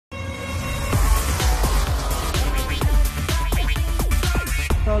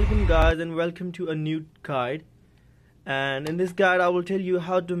Assalamualaikum guys, and welcome to a new guide. And in this guide I will tell you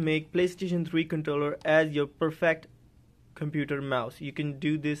how to make PlayStation 3 controller as your perfect computer mouse. You can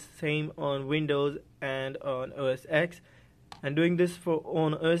do this same on Windows and on OS X. And doing this for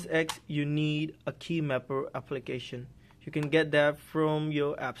on OS X, you need a key mapper application. You can get that from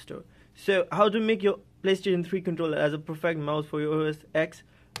your app store. So how to make your PlayStation 3 controller as a perfect mouse for your OS X,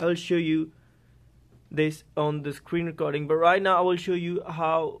 I'll show you this on the screen recording, but right now I will show you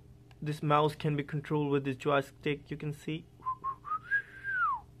how this mouse can be controlled with this joystick. You can see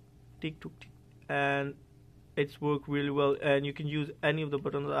tick tock tick, and it's worked really well, and you can use any of the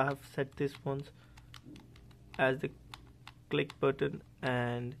buttons. I have set this ones as the click button,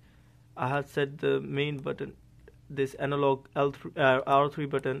 and I have set the main button, this analog R3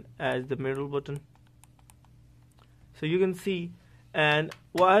 button, as the middle button. So you can see, and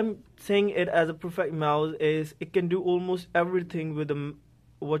why I'm saying it as a perfect mouse is it can do almost everything with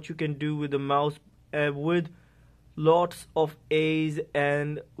what you can do with the mouse, with lots of A's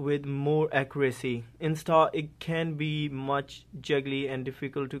and with more accuracy. In start it can be much juggly and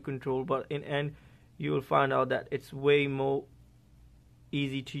difficult to control, but in end you will find out that it's way more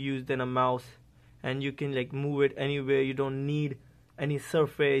easy to use than a mouse, and you can like move it anywhere. You don't need any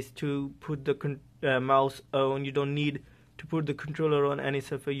surface to put the mouse on. You don't need to put the controller on any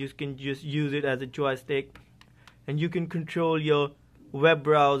surface. You can just use it as a joystick, and you can control your web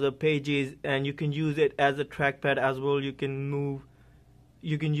browser pages, and you can use it as a trackpad as well. You can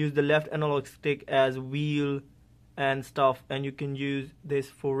use the left analog stick as wheel and stuff, and you can use this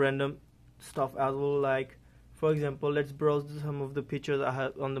for random stuff as well. Like for example, let's browse some of the pictures I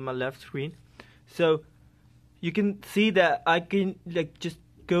have on my left screen. So you can see that I can like just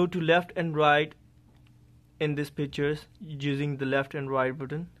go to left and right in these pictures using the left and right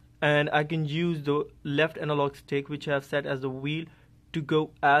button, and I can use the left analog stick, which I have set as the wheel, to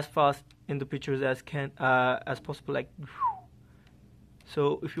go as fast in the pictures as possible. Like,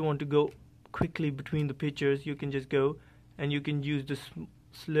 so if you want to go quickly between the pictures, you can just go, and you can use the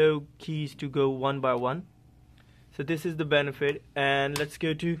slow keys to go one by one. So this is the benefit. And let's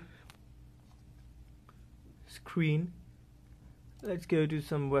go to screen. Let's go to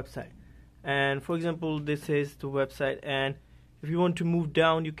some website, and for example this is the website, and if you want to move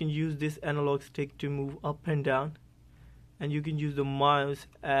down, you can use this analog stick to move up and down, and you can use the mouse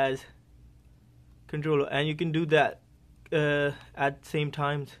as controller, and you can do that at same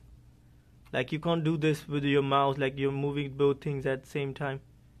times. Like you can't do this with your mouse, like you're moving both things at the same time.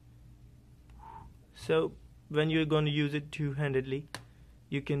 So when you're going to use it two-handedly,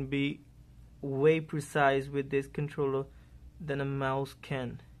 you can be way precise with this controller than a mouse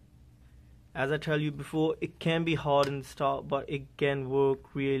can. As I tell you before, it can be hard in the start, but it can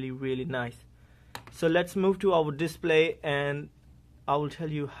work really nice. So let's move to our display, and I will tell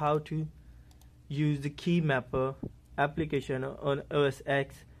you how to use the key mapper application on OS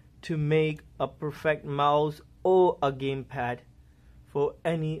X to make a perfect mouse or a gamepad for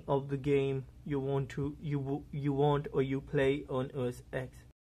any of the game you want or you play on OS X.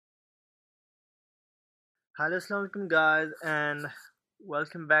 Hello, assalamualaikum guys, and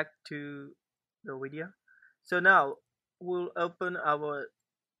welcome back to the video. So now we'll open our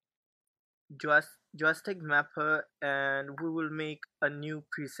joystick mapper, and we will make a new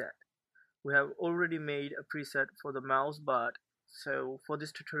preset. We have already made a preset for the mouse, but so for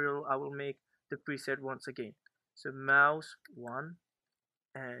this tutorial I will make the preset once again. So mouse 1,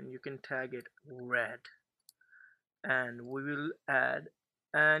 and you can tag it red, and we will add,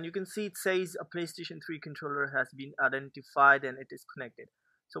 and you can see it says a PlayStation 3 controller has been identified and it is connected.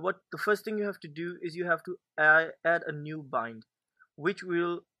 So what the first thing you have to do is you have to add a new bind, which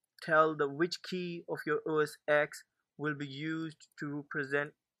will tell which key of your OS X will be used to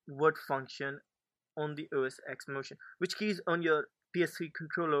represent what function on the OS X motion. Which keys on your PS3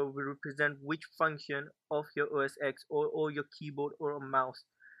 controller will represent which function of your OS X or your keyboard or a mouse.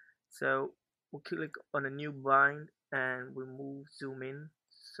 So we'll click on a new bind, and we'll zoom in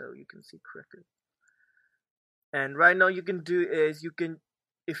so you can see correctly. And right now you can do is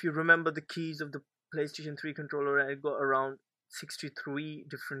if you remember the keys of the PlayStation 3 controller, and it got around 63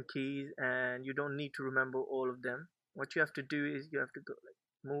 different keys, and you don't need to remember all of them. What you have to do is you have to go like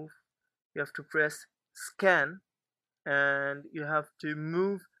move, you have to press scan, and you have to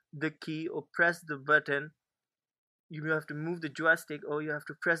move the key or press the button. You have to move the joystick, or you have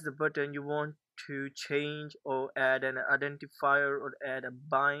to press the button you want to change or add an identifier or add a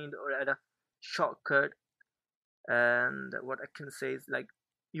bind or add a shortcut. And what I can say is like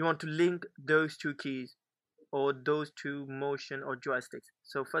you want to link those two keys or those two motion or joysticks.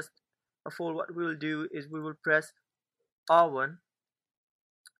 So first of all, what we will do is we will press R1,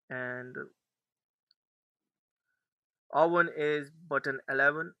 and R1 is button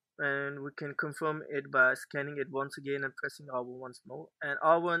 11, and we can confirm it by scanning it once again and pressing R1 once more. And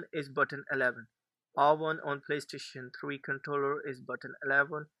R1 is button 11. R1 on PlayStation 3 controller is button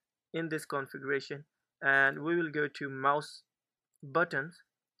 11 in this configuration. And we will go to mouse buttons,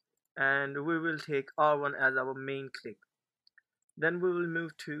 and we will take R1 as our main click. Then we will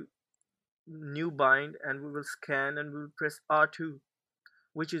move to new bind, and we will scan, and we will press R2,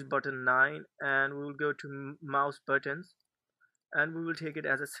 which is button 9, and we will go to mouse buttons, and we will take it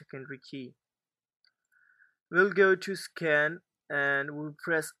as a secondary key. We'll go to scan, and we'll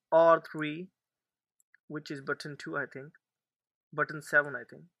press R3, which is button 2, I think. Button 7, I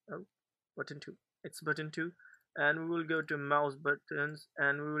think. Oh, button 2. It's button 2. And we will go to mouse buttons,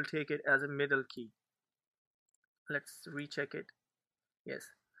 and we will take it as a middle key. Let's recheck it. Yes.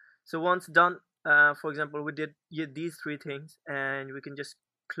 So once done, for example, we did these three things, and we can just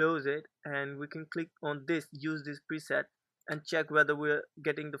close it, and we can click on this, use this preset, and check whether we're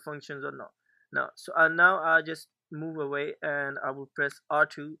getting the functions or not. Now I just move away, and I will press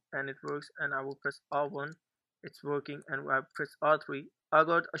R2 and it works, and I will press R1, it's working, and I press R3. I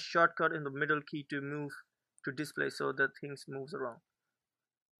got a shortcut in the middle key to move to display so that things moves around.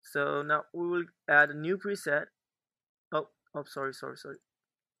 So now we will add a new preset. Sorry.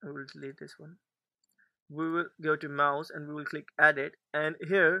 I will delete this one. We will go to mouse, and we will click edit, and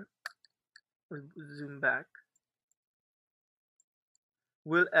here we'll zoom back.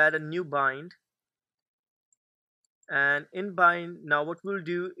 We'll add a new bind, and in bind, now what we'll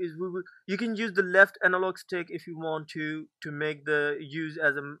do is you can use the left analog stick if you want to make the use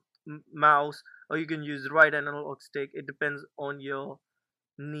as a mouse, or you can use the right analog stick. It depends on your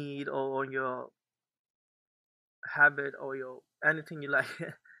need or on your habit or your anything you like.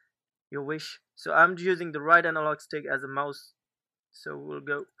 Your wish. So I'm using the right analog stick as a mouse. So we'll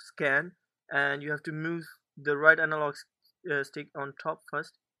go scan, and you have to move the right analog stick on top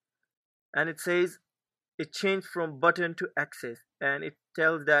first, and it says it changed from button to axis, and it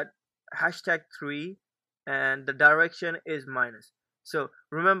tells that #3 and the direction is minus. So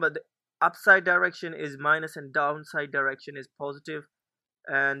remember, the upside direction is minus and downside direction is positive,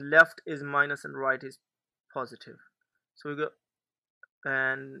 and left is minus and right is positive. So we go,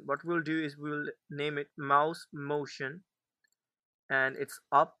 and what we'll do is we'll name it mouse motion, and it's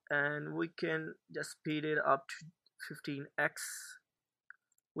up, and we can just speed it up to 15x.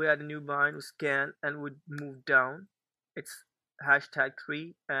 We add a new bind, we scan, and we move down. It's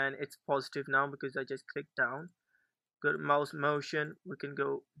 #3, and it's positive now because I just clicked down. Go to mouse motion, we can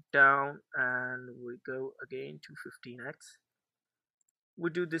go down, and we go again to 15x. We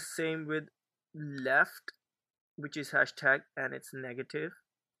do the same with left, which is hashtag, and it's negative,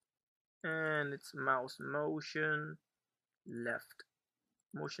 and it's mouse motion left,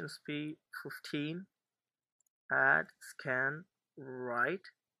 motion speed 15, add scan right,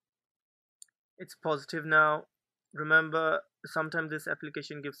 it's positive now. Remember, sometimes this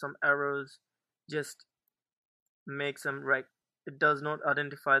application gives some errors, just make some right, it does not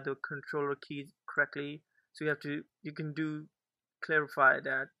identify the controller keys correctly, so you can clarify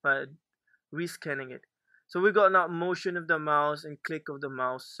that by rescanning it. So we got now motion of the mouse and click of the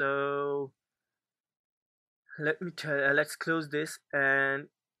mouse. So let's close this and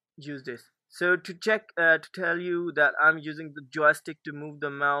use this. So to check, to tell you that I'm using the joystick to move the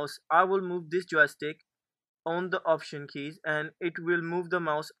mouse, I will move this joystick on the option keys, and it will move the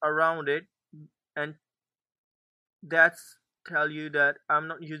mouse around it, and that's tell you that I'm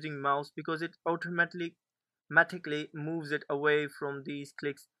not using mouse, because it automatically moves it away from these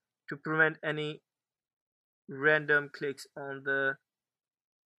clicks to prevent any random clicks on the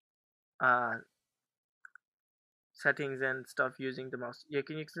uh, settings and stuff using the mouse. You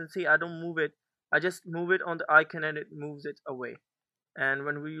can see I don't move it, I just move it on the icon and it moves it away. And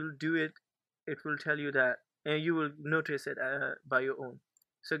when we will do it, it will tell you that, and you will notice it by your own.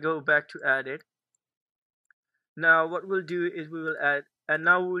 So go back to add it. Now what we'll do is we will add, and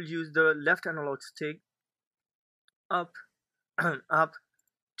now we'll use the left analog stick up up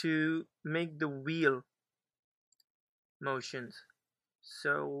to make the wheel motions.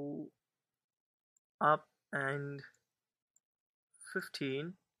 So up and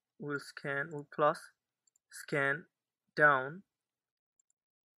 15, we'll plus scan down,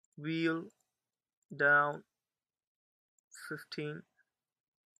 wheel down 15,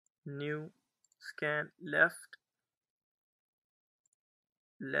 new, scan left,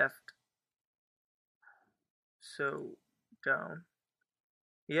 so down.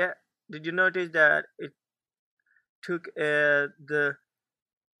 Yeah, did you notice that it took the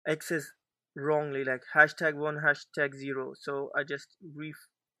axis wrongly, like #1, #0? So I just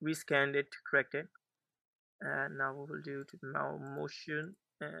rescanned it to correct it. And now we will do to motion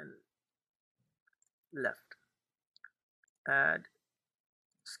and left, add,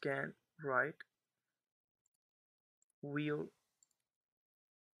 scan right, wheel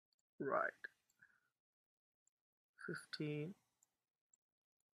right, 15.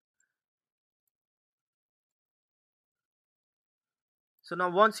 So now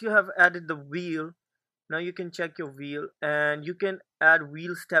once you have added the wheel, now you can check your wheel, and you can add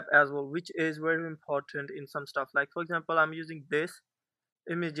wheel step as well, which is very important in some stuff. Like for example, I'm using this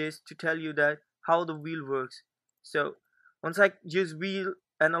images to tell you that how the wheel works. So once I use wheel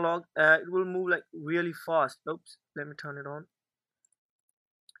analog, it will move like really fast. Oops, let me turn it on.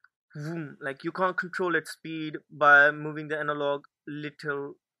 Vroom. Like you can't control its speed by moving the analog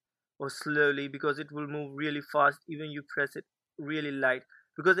little or slowly, because it will move really fast even you press it really light,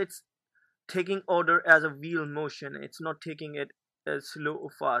 because it's taking order as a wheel motion. It's not taking it as slow or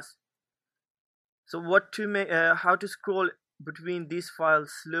fast. So what to make, how to scroll between these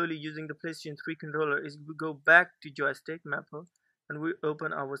files slowly using the PlayStation 3 controller is we go back to joystick mapper and we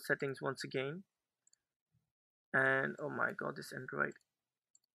open our settings once again. And oh my god, this Android.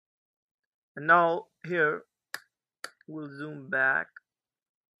 And now here we'll zoom back.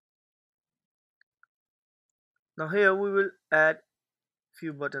 Now here we will add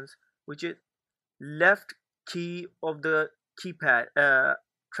few buttons, which is left key of the keypad,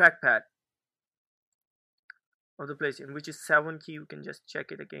 trackpad of the PlayStation, which is 7 key. You can just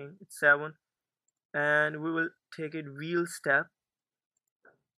check it again. It's 7. And we will take it wheel step,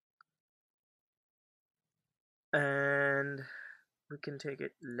 and we can take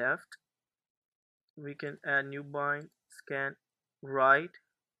it left. We can add new bind, scan right,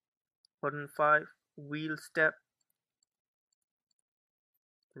 button 5, wheel step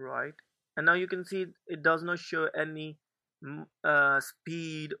right. And now you can see it does not show any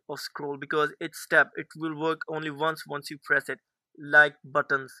speed of scroll, because it's step. It will work only once you press it, like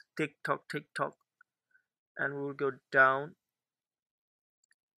buttons, tick tock tick tock. And we will go down,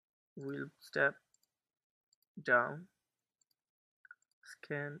 wheel step down,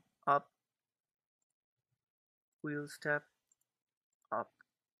 scan up, wheel step up.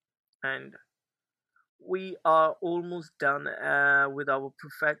 And we are almost done with our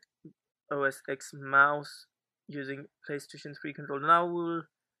perfect OS X mouse using PlayStation 3 controller. Now we'll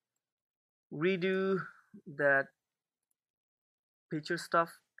redo that picture stuff,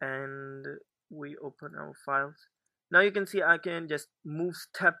 and we open our files. Now you can see I can just move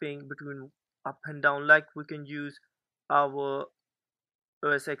stepping between up and down, like we can use our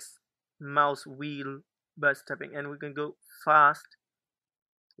OS X mouse wheel by stepping, and we can go fast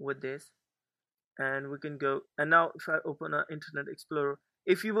with this. And we can go, and now if I open our Internet Explorer,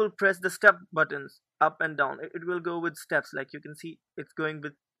 if you will press the step buttons up and down, it will go with steps. Like you can see it's going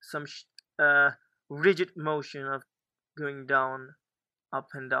with some rigid motion of going down, up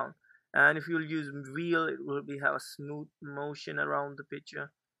and down. And if you'll use wheel, it will be have a smooth motion around the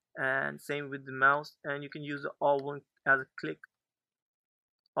picture. And same with the mouse. And you can use the R1 as a click,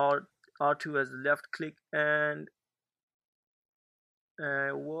 or R2 as a left click, and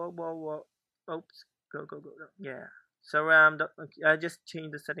whoa. Oops, go. Yeah. So I just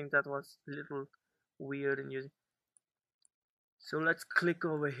changed the settings. That was a little weird in using. So let's click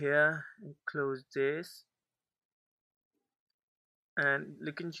over here and close this. And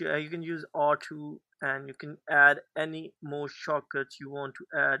you can use R2, and you can add any more shortcuts you want to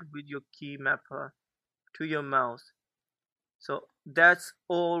add with your key mapper to your mouse. So that's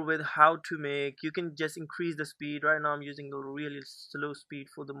all with how to make. You can just increase the speed. Right now I'm using a really slow speed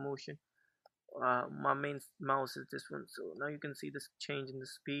for the motion. My main mouse is this one, so now you can see this change in the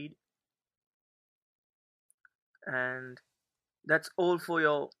speed. And that's all for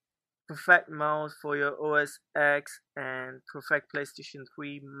your perfect mouse for your OS X and perfect PlayStation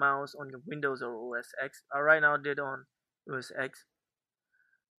 3 mouse on your Windows or OS X. I right now did on OS X.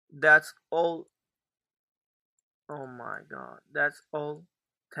 That's all. Oh my god, that's all.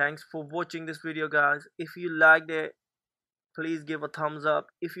 Thanks for watching this video, guys. If you liked it, please give a thumbs up.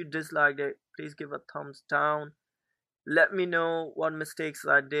 If you disliked it, please give a thumbs down. Let me know what mistakes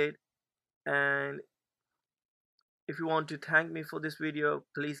I did, and if you want to thank me for this video,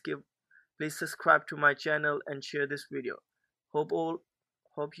 please subscribe to my channel and share this video. Hope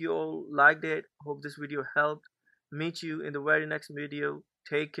you all liked it. Hope this video helped. Meet you in the very next video.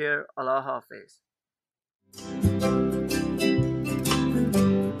 Take care. Allah Hafiz.